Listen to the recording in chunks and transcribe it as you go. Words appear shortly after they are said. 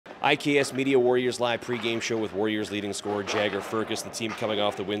IKS Media Warriors Live pregame show with Warriors leading scorer Jagger Firkus, the team coming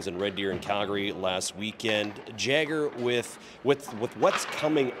off the wins in Red Deer and Calgary last weekend. Jagger, with what's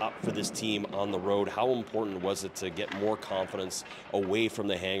coming up for this team on the road, how important was it to get more confidence away from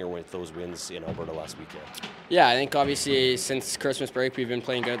the hangar with those wins in Alberta last weekend? Yeah, I think obviously since Christmas break we've been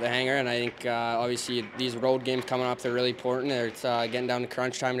playing good at the hangar, and I think obviously these road games coming up, they're really important. It's getting down to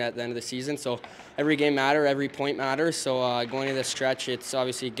crunch time at the end of the season, so every game matters, every point matters. So going into this stretch, it's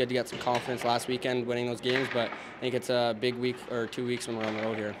obviously good to get some confidence last weekend winning those games, but I think it's a big week or 2 weeks when we're on the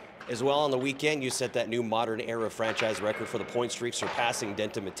road here. As well, on the weekend, you set that new modern era franchise record for the point streak, surpassing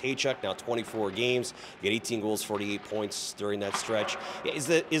Denton Matejchuk, now 24 games. You had 18 goals, 48 points during that stretch. Is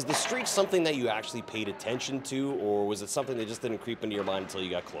the streak something that you actually paid attention to, or was it something that just didn't creep into your mind until you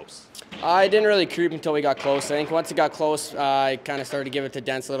got close? I didn't really creep until we got close. I think once it got close, I kind of started to give it to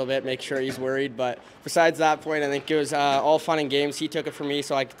Dents a little bit, make sure he's worried. But besides that point, I think it was all fun and games. He took it from me,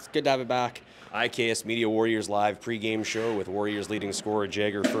 so it's good to have it back. IKS Media Warriors Live pregame show with Warriors leading scorer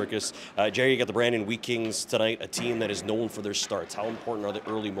Jagger Firkus. Jagger, you got the Brandon Wheat Kings tonight, a team that is known for their starts. How important are the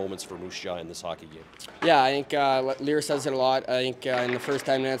early moments for Moose Jaw in this hockey game? Yeah, I think Lear says it a lot. I think in the first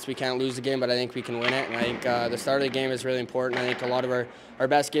 10 minutes we can't lose the game, but I think we can win it. And I think the start of the game is really important. I think a lot of our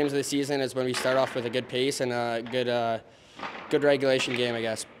best games of the season is when we start off with a good pace and a good regulation game, I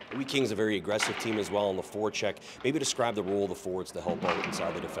guess. Wheat Kings a very aggressive team as well on the forecheck. Maybe describe the role of the forwards to help out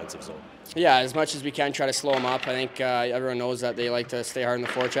inside the defensive zone. Yeah, as much as we can, try to slow them up. I think everyone knows that they like to stay hard in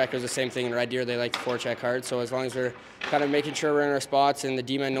the forecheck. It was the same thing in Red Deer. They like to forecheck hard. So as long as we're kind of making sure we're in our spots and the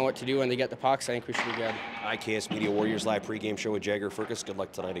D-men know what to do when they get the pucks, I think we should be good. IKS Media Warriors Live pregame show with Jagger Firkus. Good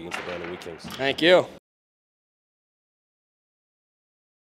luck tonight against the Brandon Wheat Kings. Thank you.